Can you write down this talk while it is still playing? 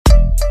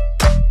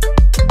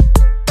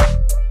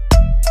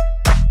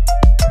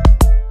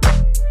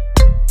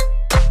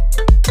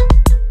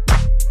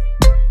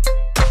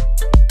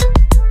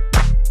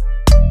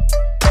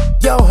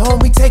Yo,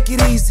 homie, take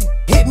it easy.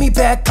 Hit me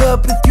back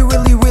up if you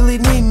really, really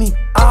need me.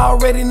 I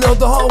already know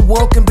the whole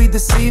world can be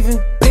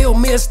deceiving. Build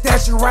me a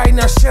statue right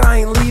now, shit, I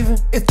ain't leaving.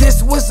 If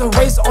this was a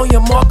race on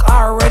your mark,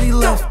 I already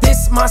left.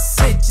 This my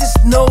set,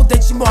 just know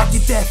that you mark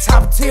it that.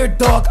 Top tier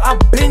dog, I've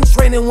been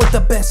training with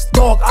the best.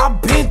 Dog, I've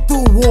been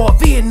through war,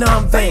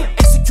 Vietnam vet.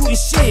 Executing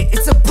shit,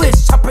 it's a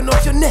blitz, chopping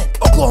off your neck.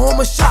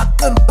 Oklahoma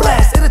shotgun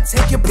blast, it'll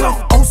take your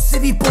breath. Oh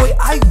city boy,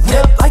 I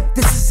rap like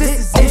this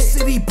is it. Oh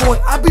city boy,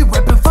 I be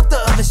rapping, fuck the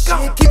other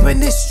shit. Keeping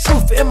this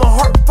truth in my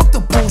heart, fuck the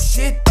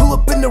bullshit. Pull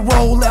up in the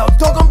rollout,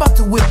 dog, I'm about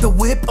to whip the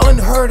whip.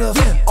 Unheard of,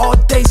 all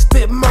day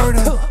spit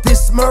murder.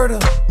 This murder,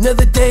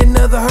 another day,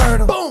 another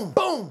hurdle. Boom,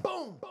 boom,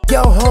 boom.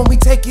 Yo, homie,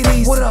 take it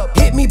easy. What up?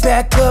 Hit me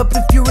back up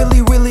if you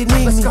really, really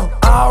need me. Go.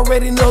 I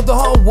already know the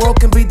whole world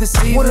can be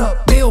deceiving. What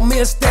up? Build me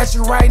a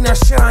statue right now,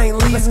 shit, I ain't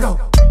leaving. Let's go.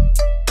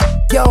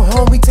 Yo,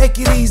 homie, take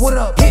it easy. What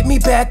up? Hit me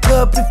back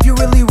up if you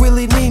really,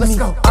 really need me.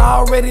 Go. I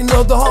already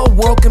know the whole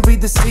world can be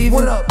deceiving.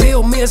 What up?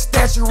 Build me a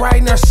statue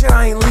right now, shit,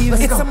 I ain't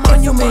leaving. It's a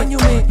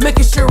monument,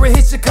 making sure it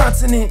hits your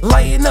continent.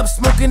 Lighting up,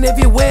 smoking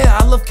everywhere,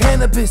 I love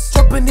cannabis.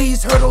 Jumping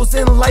these hurdles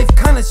in life,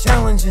 kinda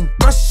challenging.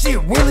 My shit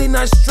really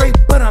not straight,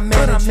 but I'm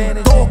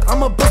managing. Dog,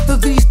 I'ma bust through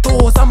these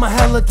doors, I'm a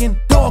Halligan.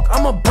 Dog,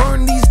 I'ma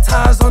burn these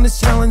tires on this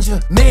Challenger.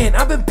 Man,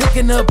 I've been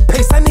picking up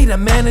pace, I need a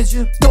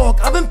manager. Dog,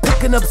 I've been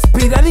picking up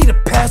speed, I need a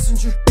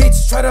passenger.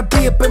 Bitch, try to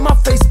be up in my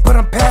face, but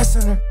I'm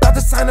passing her. About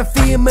to sign a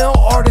female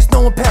artist,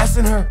 no one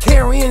passing her.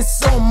 Carrying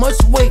so much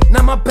weight,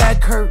 now my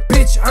back hurt.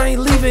 Bitch, I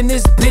ain't leaving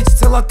this bitch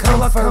till I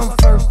come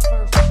first.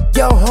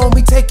 Yo,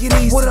 homie, take it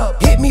easy. What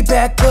up? Hit me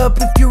back up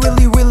if you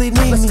really, really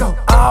need me. Go.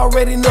 I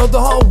already know the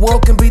whole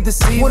world can be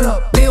deceiving. What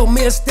up? Build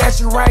me a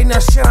statue right now,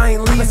 shit, I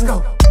ain't leaving. Let's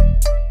go.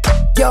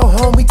 Yo,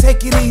 homie,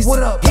 take it easy.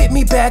 What up? Hit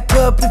me back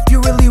up if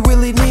you really,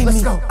 really need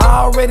me. Go.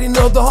 I already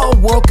know the whole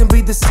world can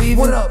be deceiving.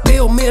 What up?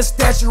 Build me a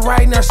statue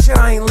right now, shit,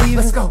 I ain't leaving.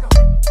 Let's go.